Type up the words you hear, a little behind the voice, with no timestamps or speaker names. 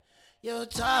You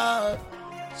talk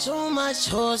too much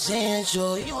horse and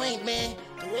show. You ain't been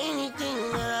through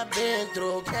anything that I've been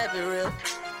through. Kept it real.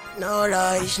 No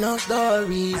lies, no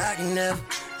stories. I can never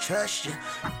trust you.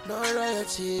 No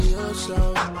loyalty, you're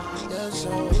so, you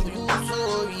sorry.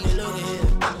 Look at here.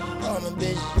 All my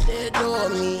bitches, they adore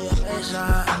me. As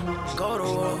I go to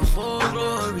war for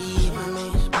glory.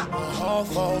 All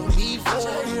for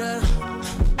before you.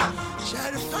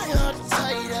 Try to find out the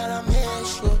tell you that I'm in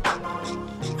sure.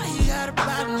 Why you got a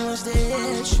problem, what's the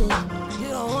issue? You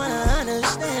don't wanna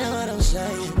understand what I'm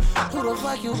saying. Who the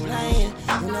fuck you playing?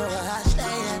 You know where I stay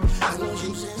at. I know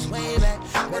you since way back.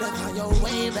 Better find your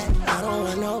way back. I don't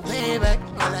want no payback.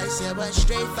 All I said was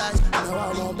straight facts. No,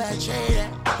 I won't betray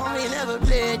that. Homie never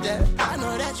played that. I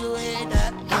know that you hate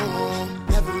that.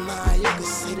 Never mind, you can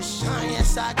see the shine.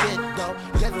 Yes, I get though.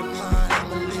 Never mind,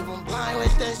 I'ma leave them blind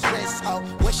with this wrist. Oh,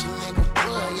 wish a nigga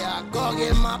would. Yeah, I go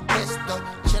get my pistol.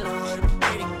 Chillin' with a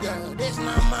pretty girl. This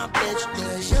not my bitch.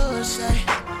 Cause you say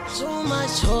too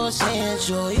much horse and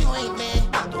show. You ain't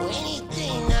been through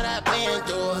anything that I've been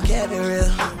through. Kept it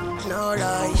real. No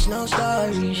lies, no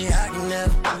stories. Yeah, I can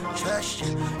never trust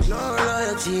you. No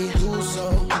loyalty. You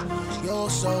so, you're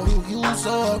so, you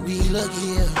sorry. Look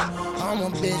here, I'm a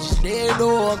bitch. They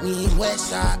adore me.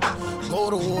 Westside, go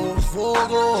to war for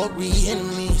glory.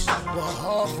 Enemies were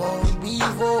hard for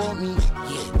before me.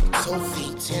 Yeah, 2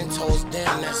 feet, 10 toes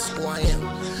down. That's who I am.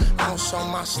 I don't show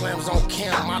my slams on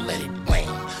cam. I let it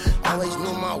blam. Always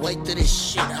knew my way to this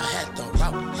shit, I had to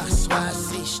route. I swear I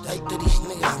see straight to these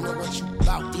niggas, know what you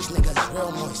bout. These niggas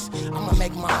real moist, I'ma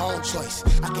make my own choice.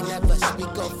 I can never speak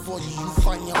up for you, you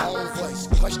find your own voice.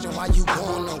 Question why you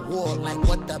going to war, like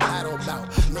what the battle about.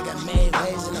 Nigga made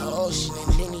waves in the ocean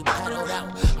and then he paddled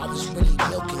out. I was really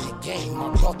milking the game,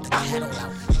 I brought the cattle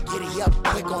out. Giddy up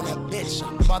quick on a bitch,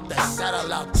 I'm about to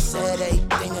settle out. Said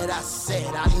everything that I said,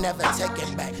 I never take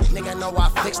it back. Nigga know I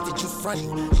fixed it, you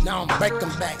frontin', now I'm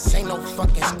breaking backs. Ain't no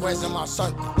fucking squares in my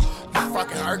circle. You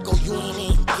fucking Urkel, you ain't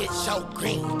even get your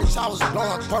green. Bitch, I was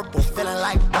blowing purple, feeling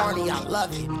like Barney, I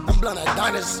love it. I'm blowing a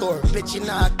dinosaur, bitch, you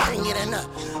know I can't get enough.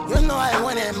 You know I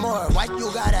wanted more, why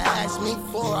you gotta ask me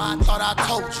for? I thought I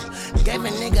told you. Gave a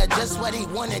nigga just what he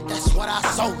wanted, that's what I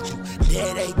sold you.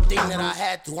 Did everything that I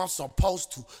had to, I'm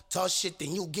supposed to. Tough shit,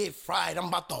 then you get fried, I'm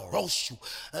about to roast you.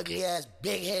 Ugly ass,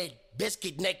 big head,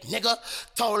 biscuit neck nigga.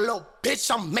 Told a little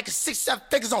bitch I'm making 6-7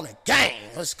 figures on the game.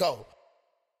 Let's go.